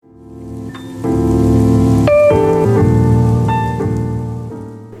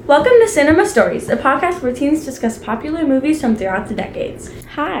Welcome to Cinema Stories, a podcast where teens discuss popular movies from throughout the decades.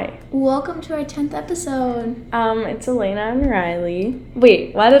 Hi. Welcome to our 10th episode. It's Elena and Riley.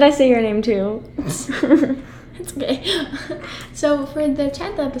 Wait, why did I say your name too? It's okay. So for the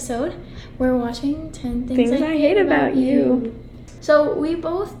 10th episode, we're watching 10 Things I Hate About You. So we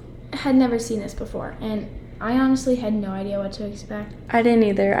both had never seen this before, and I honestly had no idea what to expect. I didn't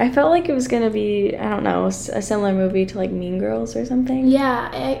either. I felt like it was going to be, I don't know, a similar movie to like Mean Girls or something.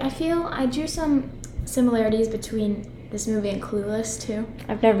 Yeah, I feel I drew some similarities between this movie and Clueless too.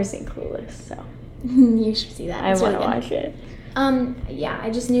 I've never seen Clueless, so You should see that. I It's want to really watch it. good. Yeah,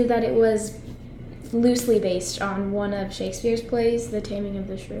 I just knew that it was loosely based on one of Shakespeare's plays, The Taming of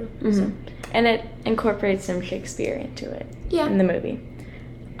the Shrew. Mm-hmm. So, And it incorporates some Shakespeare into it yeah. in the movie.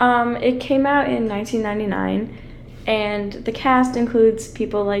 It came out in 1999, and the cast includes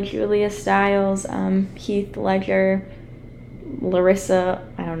people like Julia Stiles, Heath Ledger, Larissa,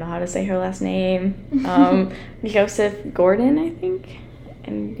 I don't know how to say her last name, Joseph Gordon, I think,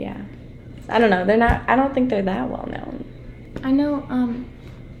 and yeah. I don't know, I don't think they're that well known. I know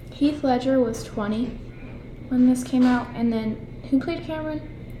Heath Ledger was 20 when this came out, and then who played Cameron?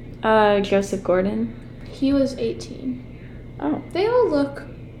 Joseph Gordon. He was 18. Oh. They all look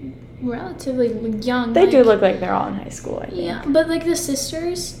relatively young. They do look like they're all in high school, I think. Yeah, but like the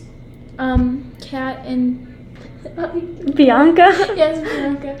sisters, Kat and Bianca? Yes,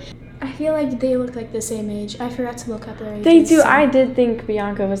 Bianca. I feel like they look like the same age. I forgot to look up their ages. They do. so- I did think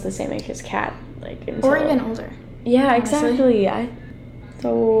Bianca was the same age as Kat, like Or even older. Yeah, honestly. exactly.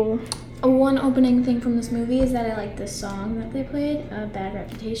 So One opening thing from this movie is that I like the song that they played, Bad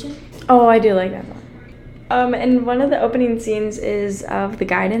Reputation. oh, I do like that song. And one of the opening scenes is of the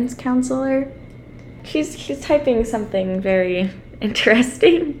guidance counselor. She's typing something very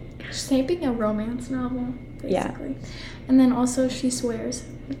interesting. She's typing a romance novel, Yeah. basically. And then also she swears,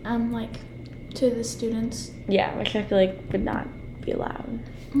 like, to the students. Yeah, which I feel like would not be allowed.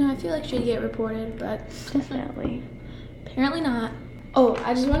 No, I feel like she'd get reported, but Definitely. apparently not. Oh,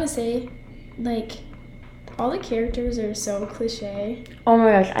 I just want to say, like, all the characters are so cliche. Oh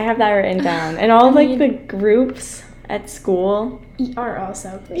my gosh, I have that written down. And all like the groups at school. Are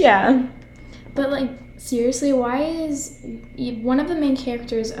also cliche. Yeah. But, like, seriously, why is one of the main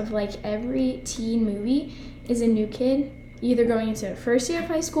characters of, like, every teen movie is a new kid, either going into first year of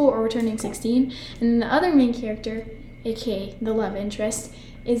high school or turning 16, and then the other main character, aka the love interest,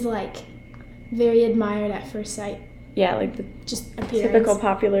 is, like, very admired at first sight. Yeah, like the Just appearance. typical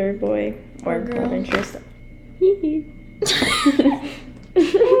popular boy or girl. love interest. What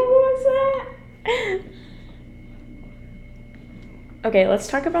was that? Okay, let's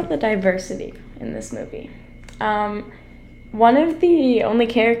talk about the diversity in this movie. One of the only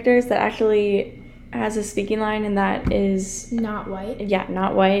characters that actually has a speaking line, and that is Not white.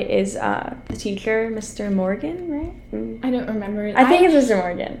 not white, is the teacher, Mr. Morgan, right? I don't remember it. I think it's Mr.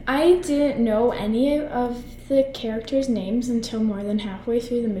 Morgan. I didn't know any of the characters' names until more than halfway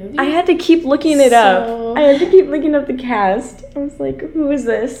through the movie. I had to keep looking it So- up. I had to keep looking up the cast. I was like, who is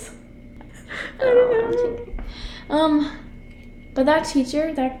this? I don't know. But that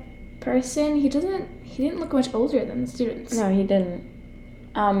teacher, that person, he didn't look much older than the students. No, he didn't.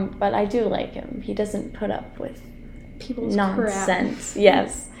 But I do like him. He doesn't put up with People's nonsense.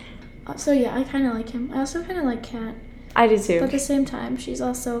 Yes, crap. So yeah, I kind of like him. I also kind of like Kat. I do But too. at the same time, she's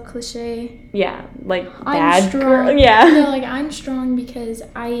also a cliche. Yeah, like I'm bad strong. girl. Yeah. No, like I'm strong because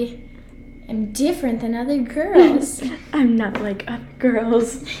I am different than other girls. I'm not like other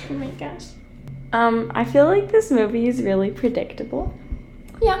girls. Oh my gosh. I feel like this movie is really predictable.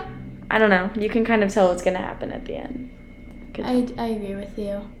 Yeah, I don't know. You can kind of tell what's gonna happen at the end. 'Cause- I agree with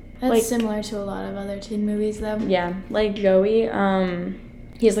you. That's Like- similar to a lot of other teen movies, though. Yeah, like Joey,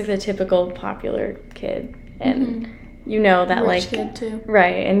 he's like the typical popular kid, and you know that Rich like kid too.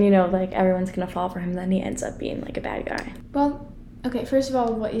 right, and you know like everyone's gonna fall for him. Then he ends up being like a bad guy. Well, okay. First of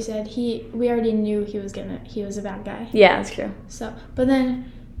all, what you said, we already knew he was a bad guy. Yeah, that's true. So, but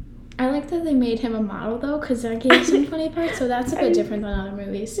then I like that they made him a model though, because that gave some funny parts. So that's a bit different than other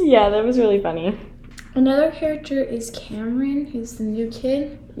movies. Yeah, that was really funny. Another character is Cameron, who's the new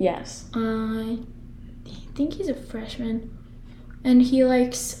kid. Yes. I think he's a freshman, and he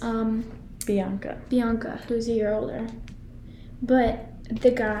likes Bianca. Bianca, who's a year older. But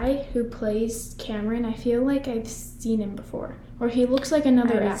the guy who plays Cameron, I feel like I've seen him before, or he looks like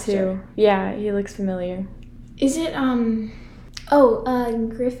another I do actor. too. Yeah, he looks familiar. Is it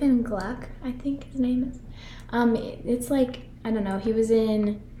Griffin Gluck, I think his name is. It's like, I don't know, he was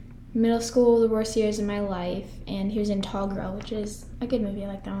in Middle School, The Worst Years of My Life, and he was in Tall Girl, which is a good movie. I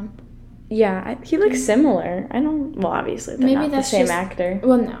like that one. Yeah, he looks similar. I don't. Well, obviously they're Maybe not the that's same just- actor.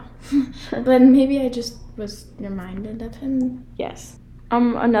 Well, no. But maybe I just was reminded of him. Yes.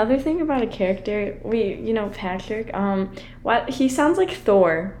 Another thing about a character, Patrick. What he sounds like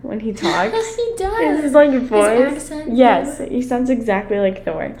Thor when he talks. He does. His like voice. accent, Yes, yeah. he sounds exactly like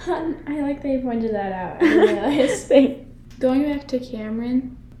Thor. I like that you pointed that out. I didn't realize. Going back to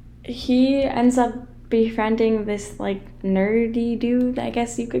Cameron. He ends up befriending this like nerdy dude, I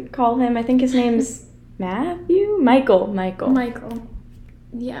guess you could call him. I think his name's Michael.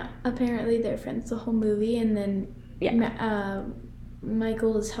 Yeah, apparently they're friends the whole movie, and then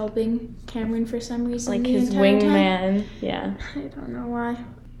Michael is helping Cameron for some reason. Like the his entire time. wingman. Yeah. I don't know why.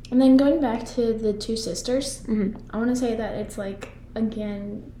 And then going back to the two sisters, Mm-hmm. I want to say that it's like,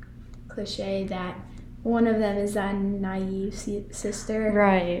 again, cliche that one of them is that naive sister.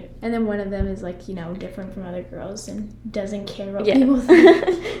 Right. And then one of them is like, different from other girls and doesn't care what Yeah. people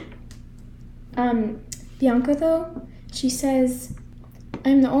think. Bianca, though, she says,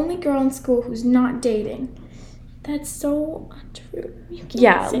 I'm the only girl in school who's not dating. That's so untrue. You can't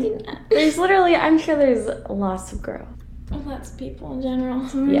Yeah. say that. There's literally, I'm sure there's lots of girls. Well, that's people in general.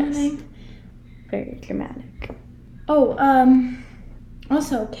 Yes. Very dramatic. Oh,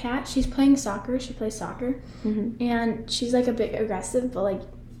 also, Kat, she's playing soccer. She plays soccer. Mm-hmm. And she's like a bit aggressive, but like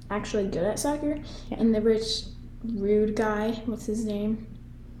actually good at soccer. Yeah. And the rich, rude guy, what's his name?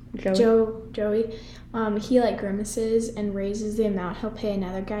 Joey. He like grimaces and raises the amount he'll pay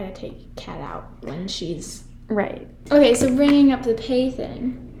another guy to take Kat out when she's. Right. Okay, so bringing up the pay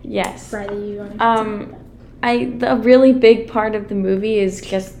thing. Yes. Friday, you want to the really big part of the movie is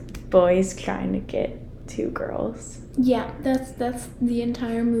just boys trying to get two girls. Yeah, that's the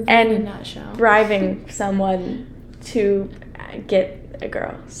entire movie And in a nutshell. Bribing someone to get a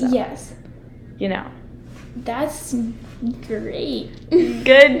girl. So, Yes. That's great.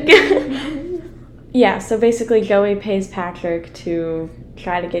 good. Yeah, so basically Joey pays Patrick to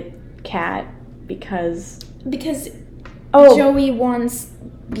try to get Kat because Joey wants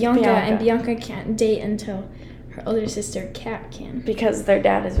Bianca, and Bianca. Bianca can't date until her older sister Kat can. because their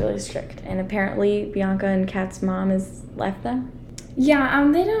dad is really strict, and apparently Bianca and Kat's mom has left them. Yeah,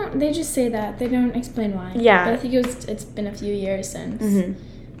 they just say that. They don't explain why. Yeah. But I think it's been a few years since. Mm-hmm.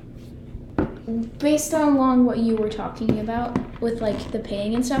 Based on what you were talking about with like the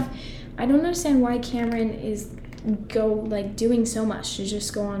paying and stuff, I don't understand why Cameron is doing so much to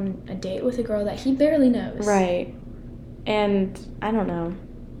just go on a date with a girl that he barely knows. Right. And I don't know.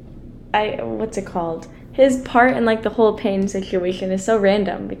 What's it called? His part in like the whole pain situation is so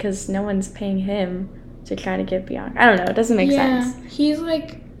random because no one's paying him to try to get Bianca. I don't know. It doesn't make sense. He's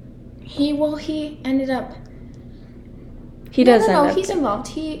like, he ended up. He does. No, end up he's involved.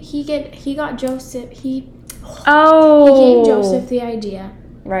 He got Joseph. He Oh. gave Joseph the idea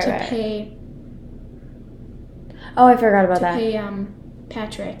Right. to Right. pay Oh, I forgot about that.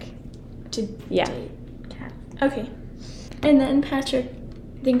 Patrick to Yeah. date Kat. Okay. And then Patrick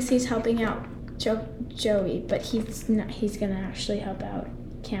thinks he's helping out Joey, but he's not. He's gonna actually help out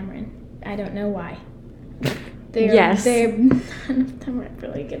Cameron. I don't know why. Yes. They're none of them are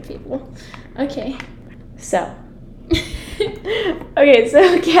really good people. Okay. So. Okay,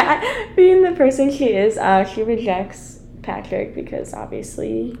 so Kat, being the person she is, she rejects Patrick because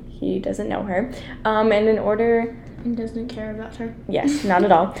obviously he doesn't know her. And in order... And doesn't care about her. Yes, not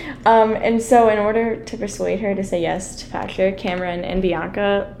at all. And so in order to persuade her to say yes to Patrick, Cameron and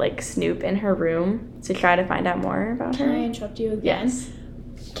Bianca, snoop in her room to try to find out more about her. Can I interrupt you again? Yes.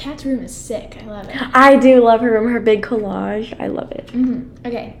 Kat's room is sick. I love it. I do love her room, her big collage. I love it. Mm-hmm.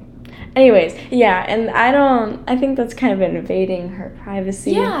 Okay. Anyways, yeah, and I think that's kind of invading her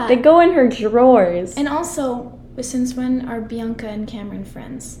privacy. Yeah. They go in her drawers. And also, since when are Bianca and Cameron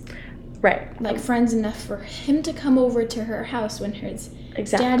friends? Right. Friends enough for him to come over to her house when his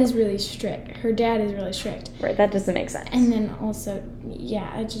Exactly. dad is really strict. Her dad is really strict. Right, that doesn't make sense. And then also,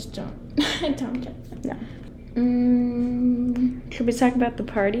 yeah, I just don't. I don't get that. No. Mm, Should we talk about the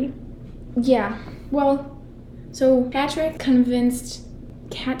party? yeah. Well, so Patrick convinced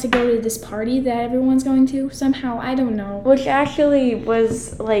Kat to go to this party that everyone's going to somehow. I don't know. Which actually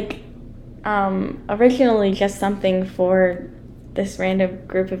was originally just something for this random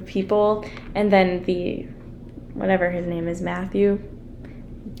group of people, and then whatever his name is, Matthew.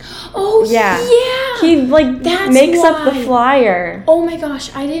 Oh Yeah. yeah. He That's makes up the why. flyer. Oh my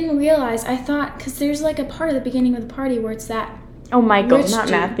gosh, I didn't realize. I thought, because there's a part at the beginning of the party where it's that, Oh, Michael, Rich not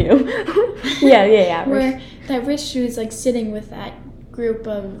dude. Matthew. yeah. where that rich dude's sitting with that group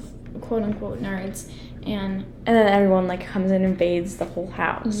of quote unquote nerds, and And then everyone comes in and invades the whole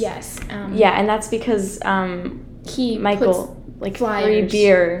house. yes, Yeah, and that's because he Michael like free Flyers.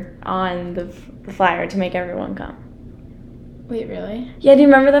 beer on the flyer to make everyone come. Wait, really? Yeah, do you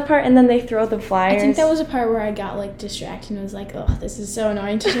remember that part? And then they throw the flyers. I think that was a part where I got like distracted and was like, oh, this is so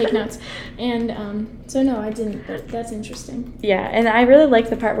annoying to take notes. And so no, I didn't, but that's interesting. Yeah, and I really like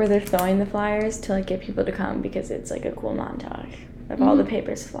the part where they're throwing the flyers to like get people to come because it's like a cool montage of all the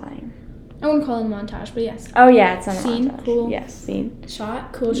papers flying. I wouldn't call it a montage, but yes. Oh yeah, it's not a Scene, montage. cool. Yes, scene.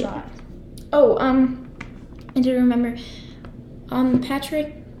 Shot, cool shot. Oh, I did remember,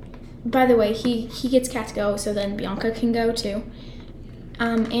 Patrick, by the way, he gets Kat to go, so then Bianca can go too.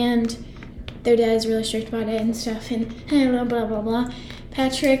 And their dad is really strict about it and stuff, and blah, blah, blah, blah.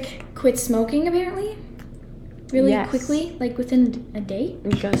 Patrick quits smoking, apparently, really Yes. quickly, like within a day,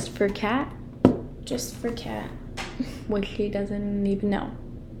 Just for Kat, just for Kat. which she doesn't even know.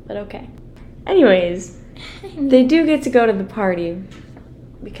 But okay. Anyways, they do get to go to the party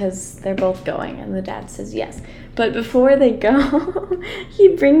because they're both going and the dad says yes. But before they go,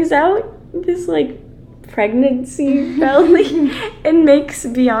 he brings out this like pregnancy belly and makes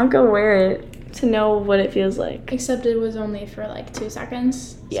Bianca wear it to know what it feels like. Except it was only for like 2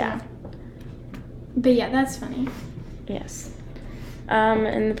 seconds. Yeah. So. But yeah, that's funny. Yes.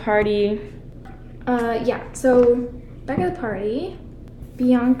 And the party. Yeah, so back at the party,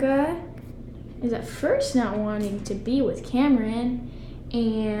 Bianca is at first not wanting to be with Cameron,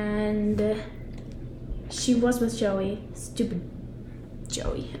 and she was with Joey. Stupid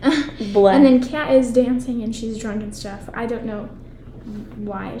Joey. Bleh. And then Kat is dancing and she's drunk and stuff. I don't know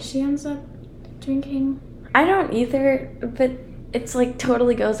why she ends up drinking. I don't either, but it's like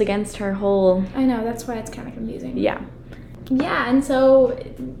totally goes against her whole. I know, that's why it's kind of confusing. Yeah. Yeah, and so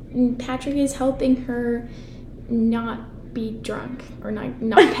Patrick is helping her not be drunk or not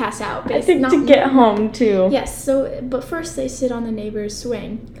pass out. I think to get home too. Yes, so, but first they sit on the neighbor's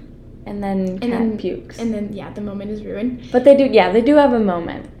swing. And then Kat pukes. And then, yeah, the moment is ruined. But they do have a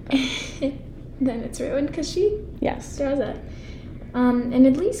moment. Then it's ruined because she Yes. throws it. And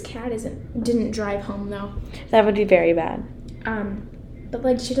at least Kat didn't drive home, though. That would be very bad. But,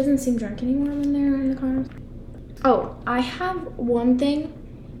 like, she doesn't seem drunk anymore when they're in the car. Oh, I have one thing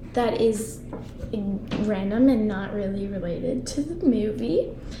that is random and not really related to the movie.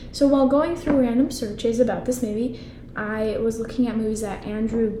 So while going through random searches about this movie, I was looking at movies that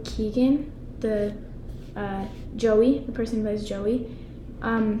Andrew Keegan, the Joey, the person who plays Joey,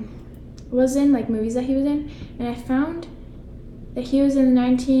 was in, like movies that he was in, and I found that he was in the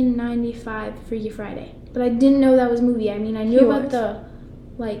 1995 Freaky Friday. But I didn't know that was a movie. I mean, I knew He about was. the,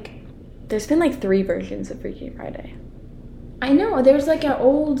 like... There's been like 3 versions of Freaky Friday. I know, there's like an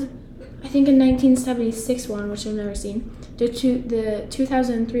old, I think a 1976 one, which I've never seen. The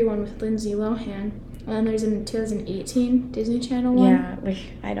 2003 one with Lindsay Lohan. And then there's a 2018 Disney Channel one. Yeah, which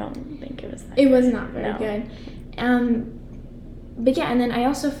I don't think it was that It good. was not very No. good. But yeah, and then I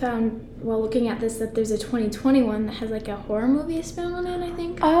also found, while looking at this, that there's a 2020 one that has like a horror movie spin on it, I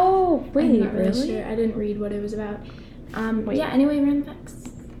think. Oh, wait, I'm not really? sure. I didn't read what it was about. Wait. Yeah, anyway, random facts.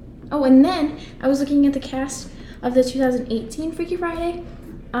 Oh, and then I was looking at the cast of the 2018 Freaky Friday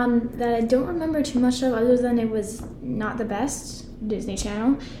that I don't remember too much of, other than it was not the best, Disney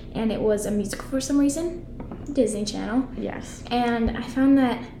Channel, and it was a musical for some reason, Disney Channel. Yes. And I found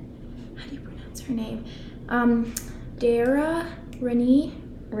that, how do you pronounce her name? Renee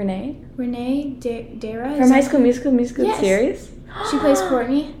Dara. From High School Musical Yes. series? She plays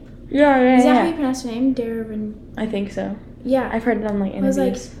Courtney. Yeah. Is that how you pronounce her name? Dara I think so. Yeah. I've heard it on like I was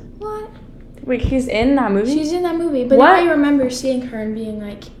interviews. like, what? Wait, she's in that movie? She's in that movie, but What? now I remember seeing her and being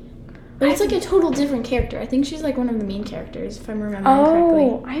like, but it's like a total different character. I think she's like one of the main characters, if I'm remembering correctly.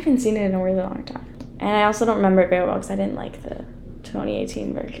 Oh, I haven't seen it in a really long time. And I also don't remember it very well because I didn't like the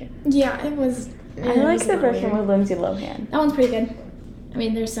 2018 version. Yeah, it was. I like the version with Lindsay Lohan. That one's pretty good. I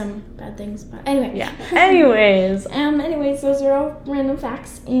mean, there's some bad things, but anyway. Yeah. Anyways. Anyways, those are all random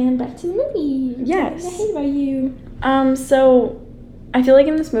facts, and back to the movie. Yes. I hate about you. So I feel like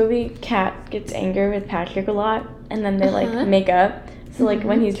in this movie, Kat gets angry with Patrick a lot, and then they Uh-huh. like make up. So like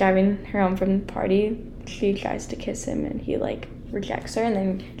when he's driving her home from the party, she tries to kiss him, and he like rejects her, and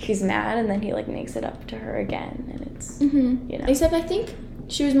then she's mad, and then he like makes it up to her again, and it's you know. Except I think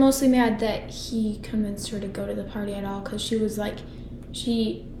she was mostly mad that he convinced her to go to the party at all, because she was like,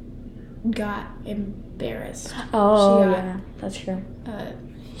 she got embarrassed. Oh She got, yeah, that's true.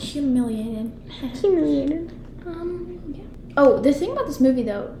 Humiliated. Humiliated. Yeah. Oh, the thing about this movie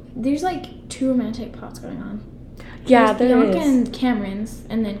though, there's like 2 romantic plots going on. Yeah, There's there Bianca is. and Cameron's,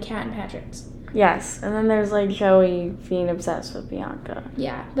 and then Kat and Patrick's. Yes, and then there's like Joey being obsessed with Bianca.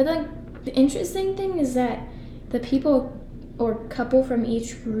 Yeah, but like the interesting thing is that the people or couple from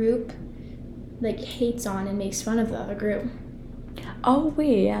each group like hates on and makes fun of the other group. Oh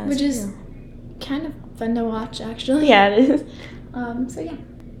wait, yeah. which is kind of fun to watch, actually. Yeah, it is. So yeah.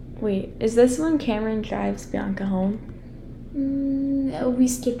 Wait, is this when Cameron drives Bianca home? We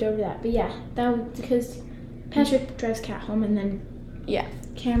skipped over that, but yeah, that was because Patrick drives Kat home, and then Yeah.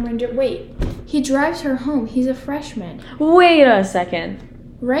 Cameron. Wait, he drives her home. He's a freshman, Wait a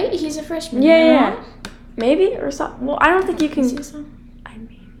second. right? He's a freshman. Yeah, am I yeah. wrong? Maybe or so. Well, I don't think you can. Is he so? I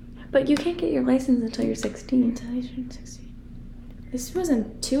mean, but you can't get your license until you're 16. Until he turned 16. This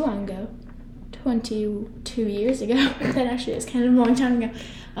wasn't too long ago. 22 years ago. That actually is kind of a long time ago.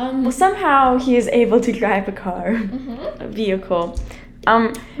 Well, somehow he is able to drive a car, Mm-hmm. a vehicle.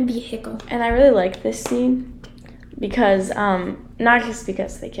 Vehicle. And I really like this scene because not just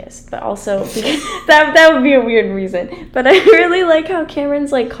because they kissed, but also because that would be a weird reason. But I really like how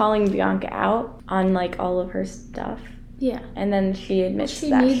Cameron's like calling Bianca out on like all of her stuff, Yeah. and then she admits She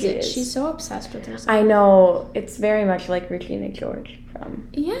that needs she it. is. She's so obsessed with herself. I know, it's very much like Regina George from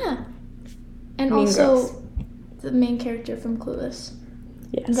Yeah. And Mean also Girls. the main character from Clueless.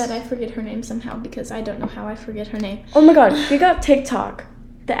 Yes. That I forget her name somehow because I don't know how I forget her name. Oh my god, he got TikTok.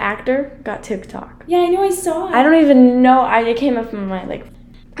 The actor got TikTok. Yeah, I know, I saw it. I don't even know. It came up in my like.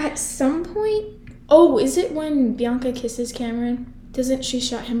 At some point. Oh, is it when Bianca kisses Cameron? Doesn't she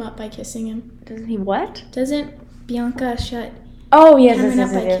shut him up by kissing him? Doesn't he what? Doesn't Bianca shut Oh yes, Cameron yes,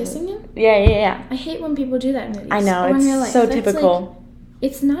 up yes, by yes. kissing him? Yeah. I hate when people do that in movies. I know, or in real it's life. so That's, typical. like,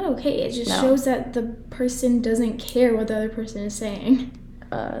 it's not okay. It just No. shows that the person doesn't care what the other person is saying.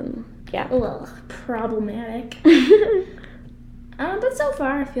 Yeah. Well, problematic. But so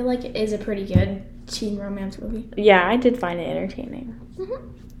far, I feel like it is a pretty good teen romance movie. Yeah, I did find it entertaining. Mm-hmm.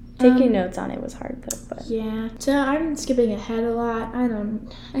 Taking notes on it was hard though, but Yeah. So I'm skipping ahead a lot. I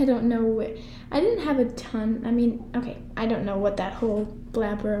don't know what. I didn't have a ton. I mean, okay. I don't know what that whole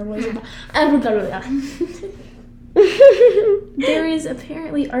blabber was about. There is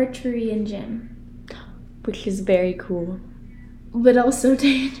apparently archery in gym, which is very cool. but also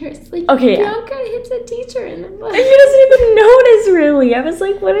dangerous. Like, Okay, yeah. Bianca hits a teacher in the butt. And he doesn't even notice really. I was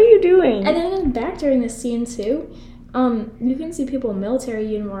like, what are you doing? And then back during the scene too, you can see people in military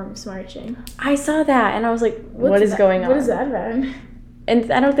uniforms marching. I saw that and I was like, what is going on? What is that about?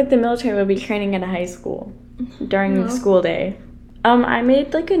 And I don't think the military would be training at a high school during No. the school day. I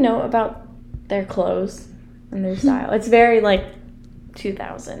made like a note about their clothes and their style. It's very like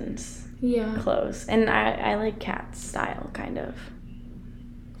 2000s Yeah. clothes. And I like Kat's style kind of.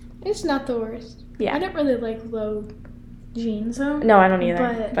 It's not the worst. Yeah. I don't really like low jeans though. No, I don't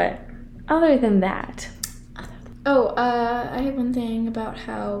either. But other than that. Oh, I have one thing about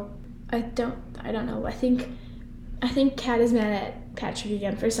how I don't know. I think Kat is mad at Patrick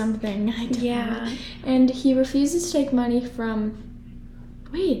again for something. I don't know. And he refuses to take money from.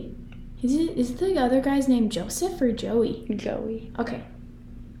 Wait, is the other guy's name Joseph or Joey? Joey. Okay.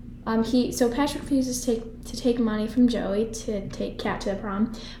 So Patrick refuses to take money from Joey to take Kat to the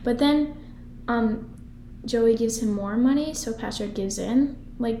prom, but then, Joey gives him more money, so Patrick gives in.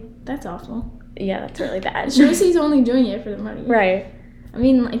 Like, that's awful. Yeah, that's really bad. It shows he's only doing it for the money. Right. I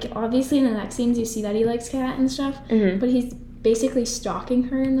mean, like, obviously in the next scenes you see that he likes Kat and stuff, Mm-hmm. but he's basically stalking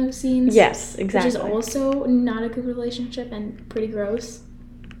her in those scenes. Yes, exactly. Which is also not a good relationship and pretty gross.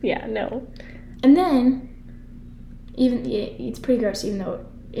 Yeah, no. And then, it's pretty gross even though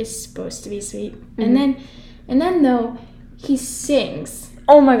it's supposed to be sweet. Mm-hmm. And then though, he sings.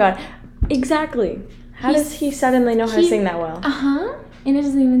 Oh my god. Exactly. How does he suddenly know how to sing that well? Uh-huh. And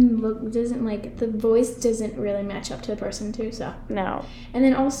it the voice doesn't really match up to the person too, so. No. And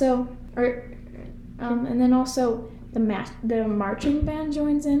then also, the marching band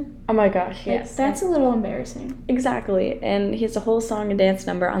joins in. Oh my gosh, yes. That's a little embarrassing. Exactly. And he has a whole song and dance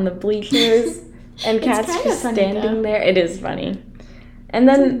number on the bleachers. And It's Kat's kinda just funny, standing though. there. It is funny. And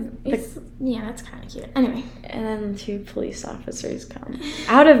then That's kind of cute. Anyway. and then 2 police officers come.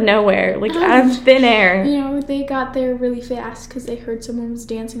 Out of nowhere. Like out of thin air. You know, they got there really fast because they heard someone was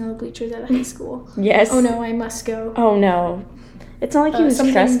dancing on the bleachers at a high school. Yes. Oh no, I must go. Oh no. It's not like he was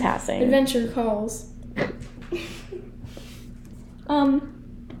Something- trespassing. Adventure calls. And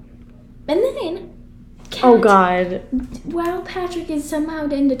then. Oh god. While Patrick is somehow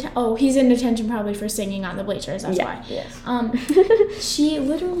in detention. Oh, he's in detention probably for singing on the bleachers. That's why. Yes. She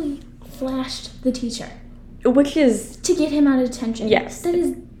literally flashed the teacher Which is to get him out of detention. Yes. That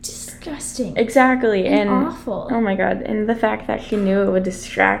is disgusting. exactly And and awful. Oh my god. And the fact that she knew it would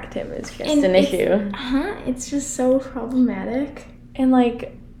distract him is just And an it's- issue. It's just so problematic. And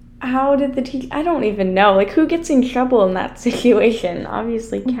like, how did the teacher? I don't even know. Like, who gets in trouble in that situation?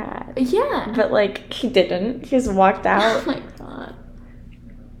 Obviously, Kat. Yeah. But like, she didn't. She just walked Oh out. my god.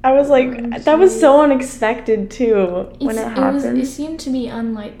 I was like, that was so unexpected too when it happened. It seemed to be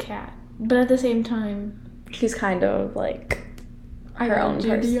unlike Kat, but at the same time, she's kind of like her own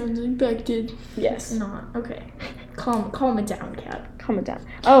person. The unexpected. Yes. Not okay. Calm it down, Kat. Calm it down.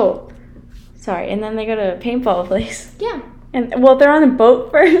 Oh, sorry. And then they go to a paintball place. Yeah. And well, they're on a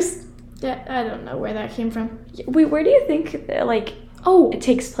boat first. I don't know where that came from. Wait, where do you think it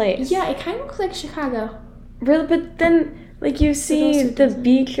takes place? Yeah, it kind of looks like Chicago. Really, but then you see the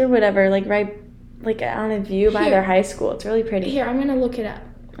beach or whatever, right, on a view by their high school. It's really pretty. Here, I'm gonna look it up.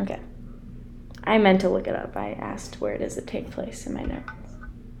 Okay. I meant to look it up. I asked where does it take place in my notes.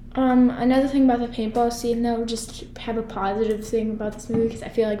 Another thing about the paintball scene, though, just have a positive thing about this movie because I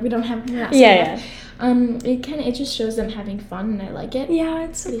feel like we're not Yeah. It just shows them having fun, and I like it. Yeah,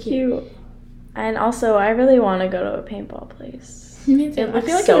 it's so cute. And also, I really want to go to a paintball place. Me too. I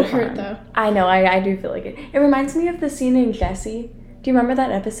feel like it would hurt, though. I know, I do feel like it. It reminds me of the scene in Jessie. Do you remember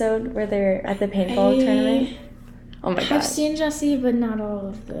that episode where they're at the paintball tournament? Oh my god. I've seen Jessie, but not all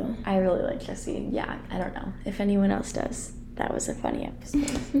of the... I really like Jessie. Yeah, I don't know if anyone else does. That was a funny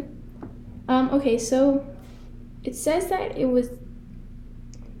episode. Okay, so it says that it was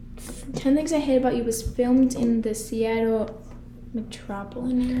 10 Things I Hate About You was filmed in the Seattle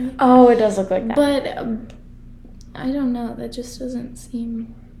metropolitan area. Oh, it does look like that. But I don't know. That just doesn't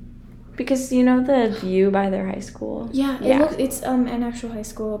seem... Because you know the view by their high school? Yeah, it's an actual high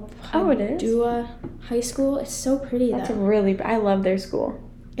school. Oh, it is? Padua High School. It's so pretty, That's though. I love their school.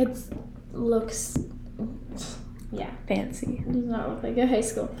 It looks... Yeah, fancy. It does not look like a high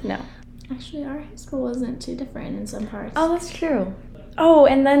school. No. Actually, our high school wasn't too different in some parts. Oh, that's true. Oh,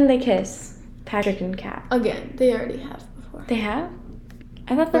 and then they kiss. Patrick and Kat. Again, they already have before. They have?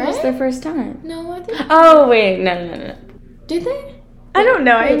 I thought that was their first time. No, I think... Oh, wait. No. Did they? I don't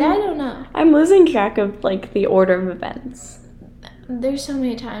know. Wait, I don't know. I'm losing track of, the order of events. There's so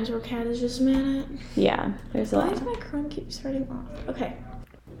many times where Kat is just mad at... Yeah, there's a lot. Why does my Chrome keep starting off? Okay.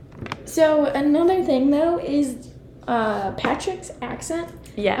 So, another thing, though, is Patrick's accent.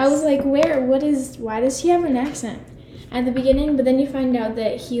 Yes. I was like, why does he have an accent at the beginning? But then you find out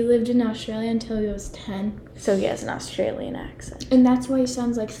that he lived in Australia until he was 10. So he has an Australian accent. And that's why he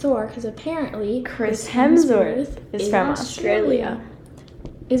sounds like Thor, because apparently Chris Hemsworth is from Australia.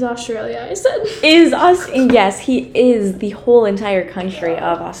 Is Australia, I said. Yes, he is the whole entire country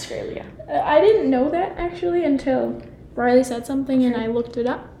of Australia. I didn't know that, actually, until Riley said something and I looked it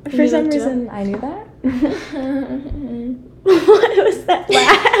up. For some reason, I knew that. What was that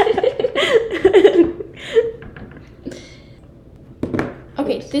laugh?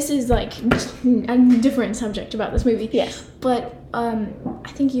 Okay, this is a different subject about this movie. Yes. But I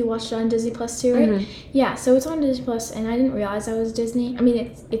think you watched it on Disney Plus too, right? Mm-hmm. Yeah, so it's on Disney Plus, and I didn't realize that was Disney. I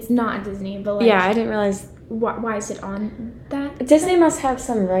mean, it's not Disney, but yeah, I didn't realize. Why is it on that? Disney must have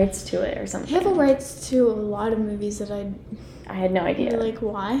some rights to it or something. They have rights to a lot of movies that I had no idea.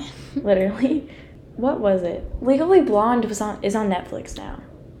 Why? Literally. What was it? Legally Blonde is on Netflix now.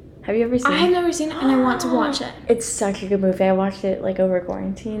 Have you ever seen it? I have never seen it, and I want to watch it. It's such a good movie. I watched it over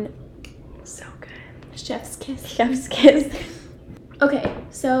quarantine. So good. Chef's kiss. Chef's kiss. Okay,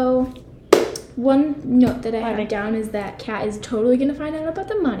 so one note that I have down is that Kat is totally going to find out about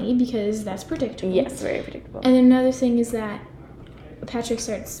the money because that's predictable. Yes, very predictable. And another thing is that Patrick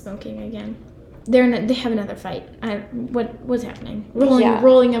starts smoking again. They have another fight. What's happening?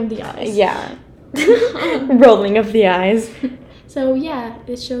 Rolling of the eyes. Yeah. Rolling of the eyes. So yeah,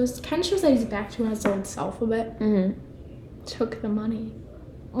 it kind of shows that he's back to his old self a bit. Mm-hmm. Took the money.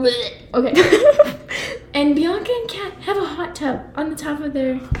 Okay. And Bianca and Kat have a hot tub on the top of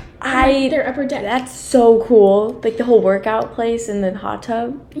their upper deck. That's so cool. The whole workout place in the hot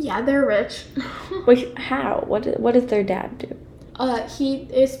tub. Yeah, they're rich. Wait, how? What does their dad do?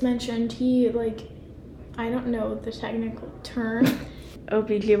 It's mentioned I don't know the technical term.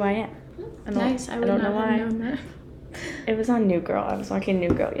 OBGYN. Nice. I would not have known that. It was on New Girl. I was watching New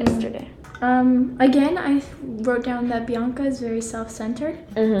Girl yesterday. Again, I wrote down that Bianca is very self-centered.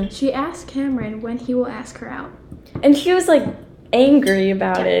 Mm-hmm. She asked Cameron when he will ask her out. And she was angry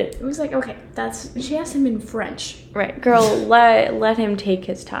about it. It was okay, she asked him in French. Right. Girl, let him take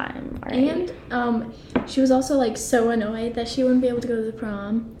his time. Right? And she was also so annoyed that she wouldn't be able to go to the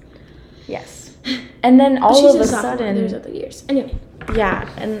prom. Yes. And then all of a sudden there's other years. Anyway. Yeah,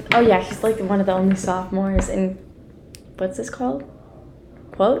 and she's one of the only sophomores in what's this called?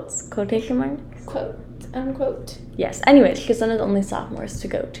 Quotes? Quotation marks? Quote, unquote. Yes. Anyways, she's one of the only sophomores to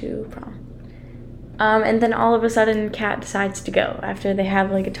go to prom. And then all of a sudden, Kat decides to go after they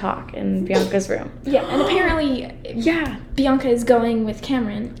have a talk in Bianca's room. Yeah, and apparently, Bianca is going with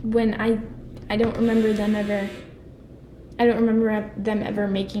Cameron when I don't remember them ever I don't remember them ever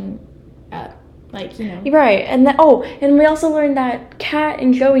making up, like, you know. Right, and then and we also learned that Kat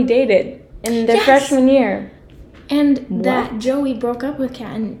and Joey dated in their Yes! freshman year. And that What? Joey broke up with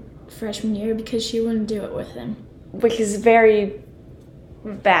Kat in freshman year because she wouldn't do it with him. Which is very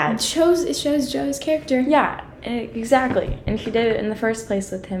bad. It shows Joey's character. Yeah, exactly. And she did it in the first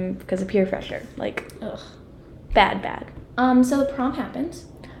place with him because of peer pressure. Like, Ugh. bad. So the prom happens,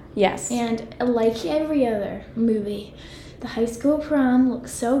 Yes. and like every other movie, the high school prom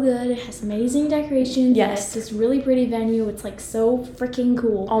looks so good. It has amazing decorations. Yes. It's this really pretty venue. It's like so freaking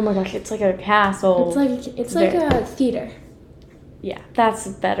cool. Oh my gosh, it's like a castle. It's like a theater. Yeah, that's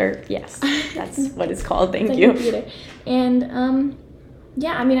better. Yes, that's what it's called. Thank It's like you. a theater. And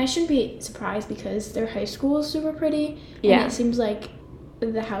yeah, I mean, I shouldn't be surprised because their high school is super pretty. Yeah. And it seems like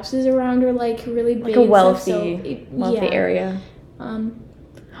the houses around are like really big. Like a and stuff, wealthy yeah. area. Um,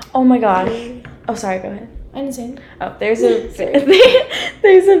 Oh my gosh. Oh, sorry. Go ahead. I didn't say anything. Oh,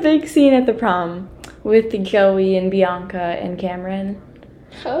 there's a big scene at the prom with Joey and Bianca and Cameron.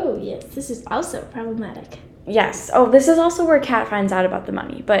 Oh yes, this is also problematic. Yes. Oh, this is also where Kat finds out about the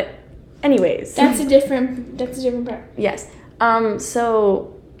money. But, anyways. That's a different part. Yes.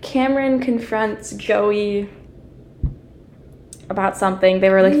 So Cameron confronts Joey about something. They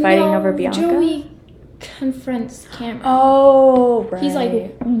were like fighting over Bianca. Joey confronts Cameron. Oh, right. He's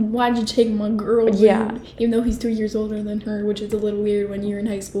like, why'd you take my girl? Yeah. Even though he's 2 years older than her, which is a little weird when you're in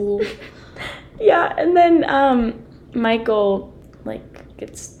high school. Yeah, and then Michael like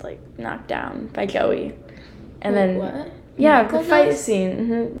gets like knocked down by Joey. And Wait, then what? yeah, Michael the fight does? scene.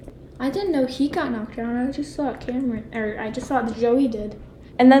 Mhm. I didn't know he got knocked down. I just thought I just thought Joey did.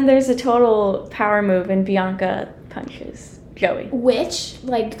 And then there's a total power move and Bianca punches Joey. Which,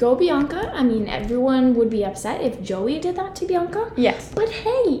 like, go Bianca. I mean, everyone would be upset if Joey did that to Bianca. Yes. But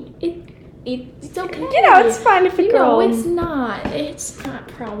hey, it's okay. You know, it's fine if a girl. No, it's not. It's not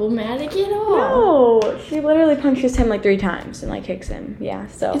problematic at all. No, she literally punches him like 3 times and like kicks him. Yeah,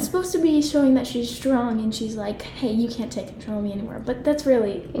 so. It's supposed to be showing that she's strong and she's like, hey, you can't take control of me anymore. But that's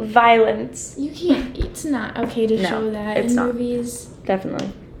really, Violence. you can't, it's not okay to No, show that it's in not. movies.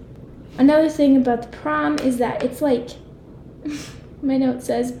 Definitely. Another thing about the prom is that it's like, my note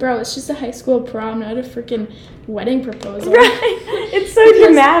says, bro, it's just a high school prom, not a freaking wedding proposal. Right. It's so Because-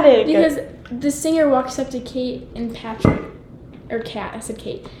 dramatic. Because the singer walks up to Kate and Patrick, or Kat, I said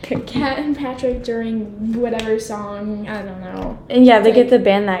Kate. Kat and Patrick during whatever song, I don't know. And yeah, they like- get the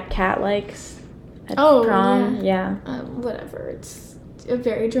band that Kat likes at Oh, prom. Yeah. Whatever, it's a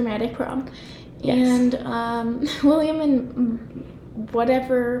very dramatic prom. Yes. And William and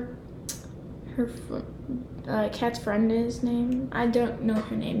whatever her Kat's friend is name, I don't know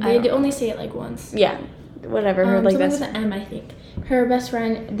her name. I They don't know. only say it like once. Yeah. Whatever. Her like something best. with an M, I think. Her best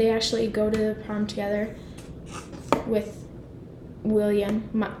friend. They actually go to the prom together with William.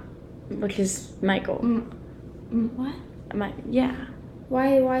 Which is Michael. What? Yeah.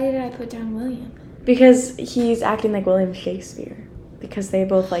 Why did I put down William? Because he's acting like William Shakespeare. Because they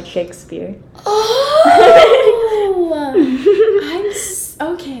both like Shakespeare. Oh!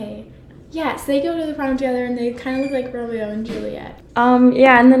 Okay. Yes, they go to the prom together and they kind of look like Romeo and Juliet.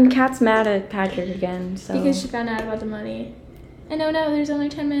 Yeah, and then Kat's mad at Patrick again, so. Because she found out about the money. And oh no, there's only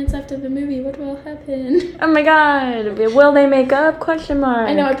 10 minutes left of the movie. What will happen? Oh my god, will they make up? Question mark.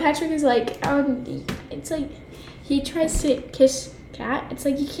 I know, and Patrick is like, it's like, he tries to kiss Kat. It's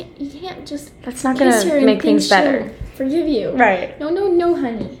like, you can't just That's not kiss her gonna and make think things better. she'll forgive you. Right. No,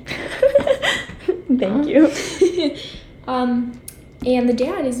 honey. Thank you. And the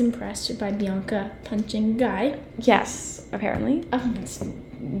dad is impressed by Bianca punching a guy. Yes, apparently.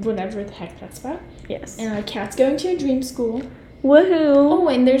 Whatever the heck that's about. Yes. And Kat's going to a dream school. Woohoo. Oh,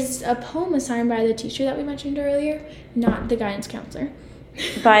 and there's a poem assigned by the teacher that we mentioned earlier, not the guidance counselor.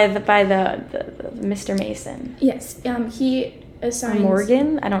 By the Mr. Mason. Yes, he assigns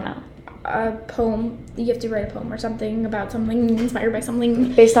Morgan? I don't know. a poem. You have to write a poem or something about something inspired by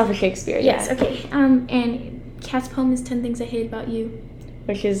something. Based off of Shakespeare, Yes, yeah. okay. And Kat's poem is 10 Things I Hate About You,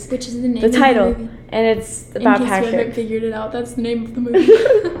 Which is which is the name the of title. the movie. And it's about In case you haven't Patrick. figured it out, that's the name of the movie.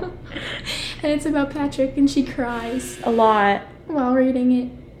 And it's about Patrick, and she cries A lot. while reading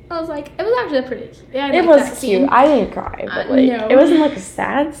it. I was like, it was actually pretty. Yeah, I It liked was that cute. scene. I didn't cry, but like no. it wasn't like a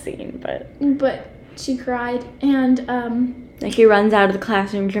sad scene, but But she cried, and like she runs out of the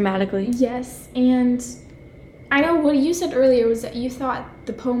classroom dramatically. yes, and I know what you said earlier was that you thought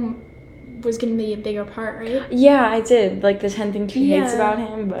the poem was going to be a bigger part, right? Yeah, I did. Like the 10 things she hates Yeah. about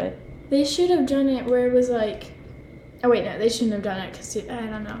him, but They should have done it where it was like, oh wait, no, they shouldn't have done it because I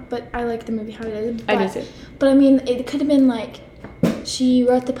don't know. But I like the movie how it is. I But- do too. But I mean, it could have been like, she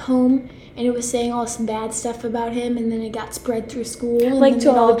wrote the poem and it was saying all some bad stuff about him, and then it got spread through school. And Like then To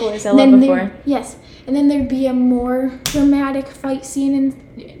they'd All the Boys I Loved Before. Yes. And then there'd be a more dramatic fight scene,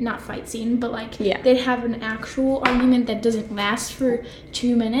 and not fight scene, but like they'd have an actual argument that doesn't last for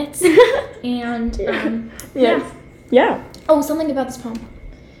 2 minutes. And Yeah. Oh, something about this poem.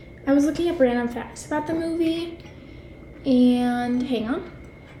 I was looking up random facts about the movie, and hang on.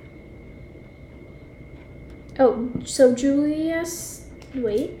 Oh, so Julia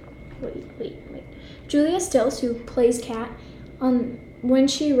Stiles, who plays Kat, when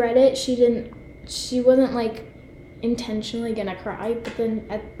she read it, she wasn't like intentionally gonna cry, but then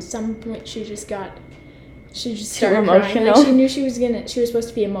at some point she just started emotional. crying. Like she knew she was supposed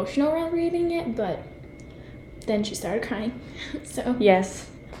to be emotional around reading it, but then she started crying. So Yes.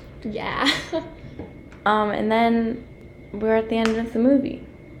 yeah. And then we're at the end of the movie,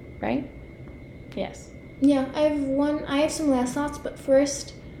 right? Yes. Yeah, I have some last thoughts, but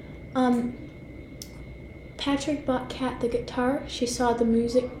first, Patrick bought Kat the guitar. She saw the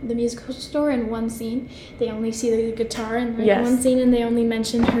musical store in one scene. They only see the guitar in one scene, and they only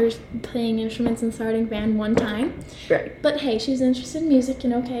mention her playing instruments and starting band one time. Right. But hey, she's interested in music,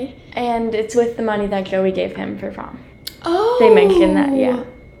 and okay. And it's with the money that Joey gave him for prom. Oh! They mentioned that, yeah.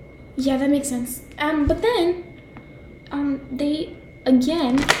 Yeah, that makes sense. But then, they,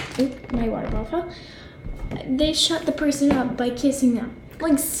 again, my water bottle fell. They shut the person up by kissing them.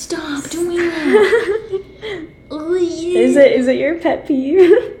 Like, stop doing that. Is it your pet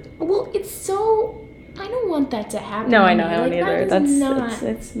peeve? Well, it's so... I don't want that to happen. No, to I know, me. I don't either. That is That's not.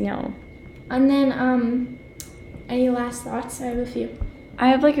 it's no. And then, any last thoughts? I have a few. I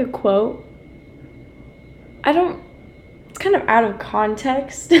have like a quote. It's kind of out of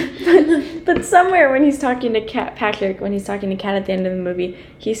context, but somewhere when he's talking to Patrick at the end of the movie,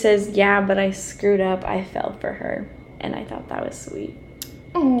 he says, "Yeah, but I screwed up. I fell for her," and I thought that was sweet.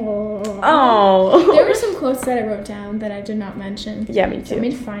 Oh. There were some quotes that I wrote down that I did not mention. Yeah, me too. Let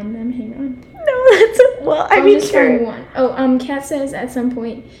me find them. Hang on. No, I mean, just sure. one. Oh, Kat says at some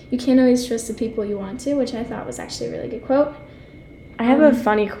point, "You can't always trust the people you want to," which I thought was actually a really good quote. I have a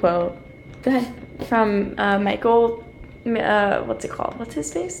funny quote. Go ahead. From Michael. What's it called? What's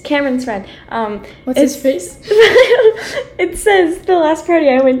his face? Cameron's friend. What's his face? It says the last party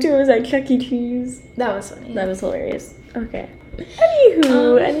I went to was at Chuck E. Cheese. That was funny. That was hilarious. Okay.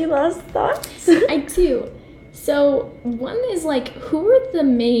 Anywho, any last thoughts? I do. So one is like, who are the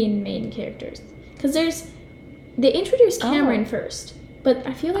main characters? Because they introduced Cameron first, but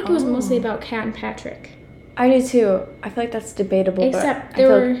I feel like it was mostly about Kat and Patrick. I do too. I feel like that's debatable. Except but I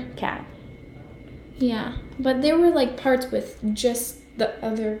feel like Kat. Yeah, but there were like parts with just the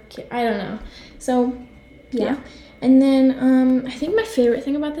other kid. I don't know. So, yeah. And then I think my favorite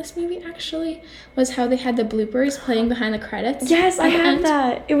thing about this movie actually was how they had the bloopers playing behind the credits. Yes, I had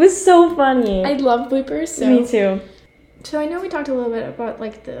that. It was so funny. I love bloopers. So. Me too. So I know we talked a little bit about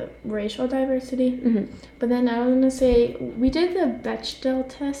like the racial diversity, but then I was gonna say we did the Bechdel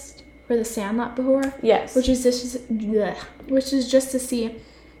test for the Sandlot before. Yes. Which is just to see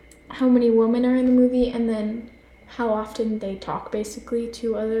how many women are in the movie, and then how often they talk basically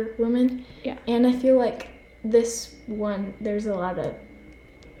to other women. Yeah. And I feel like this one, there's a lot of,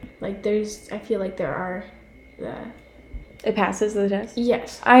 like, I feel like there are It passes the test?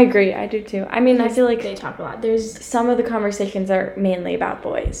 Yes. I agree. I do too. I mean, I feel like they talk a lot. There's some of the conversations are mainly about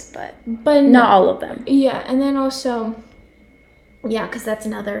boys, but not not all of them. Yeah, and then also, yeah, because that's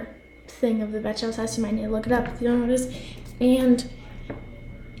another thing of the Bechdel test. You might need to look it up if you don't know what it is. And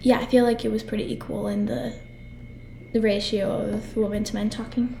yeah, I feel like it was pretty equal in the ratio of women to men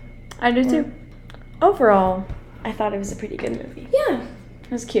talking. I do too. Overall, I thought it was a pretty good movie. Yeah.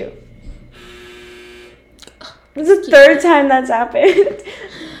 It was cute. This is the third time that's happened.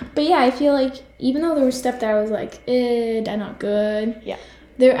 But yeah, I feel like even though there was stuff that I was like, they're not good. Yeah.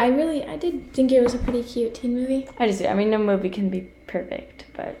 I did think it was a pretty cute teen movie. I just do. I mean, no movie can be perfect,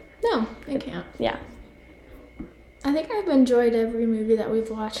 but no, it can't. Yeah. I think I've enjoyed every movie that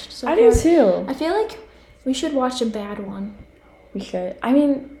we've watched so far. I do too. I feel like we should watch a bad one. We should. I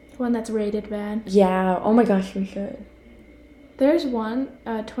mean, one that's rated bad. Yeah. Oh my gosh, we should. There's one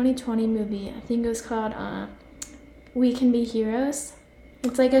 2020 movie. I think it was called We Can Be Heroes.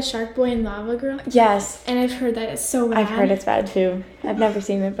 It's like a Shark Boy and Lava Girl. Yes. And I've heard that it's so bad. I've heard it's bad too. I've never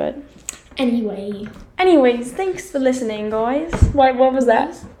seen it, but Anyways, thanks for listening, guys. What was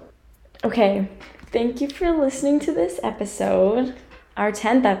that? Okay. Thank you for listening to this episode. Our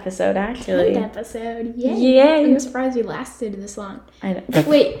 10th episode, actually. 10th episode. Yay. Yay. I'm surprised we lasted this long. I know.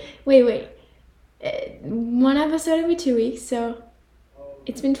 Wait. One episode every 2 weeks, so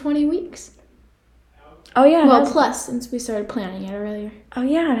it's been 20 weeks. Oh, yeah. Well, plus, since we started planning it earlier. Oh,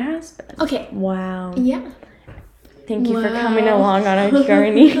 yeah, it has been. Okay. Wow. Yeah. Thank you for coming along on our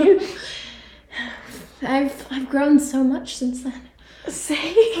journey. I've grown so much since then.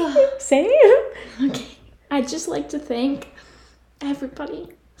 Same. Okay. I'd just like to thank everybody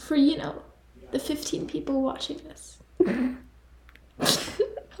for, the 15 people watching this.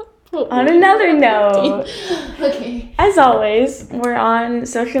 On another note, okay. As always, we're on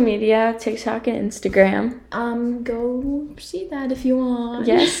social media, TikTok and Instagram. Go see that if you want.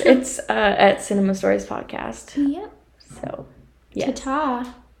 Yes, it's at Cinema Stories Podcast. Yep. So, yeah.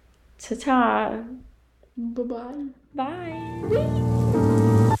 Ta-ta. Ta-ta. Bye-bye. Bye.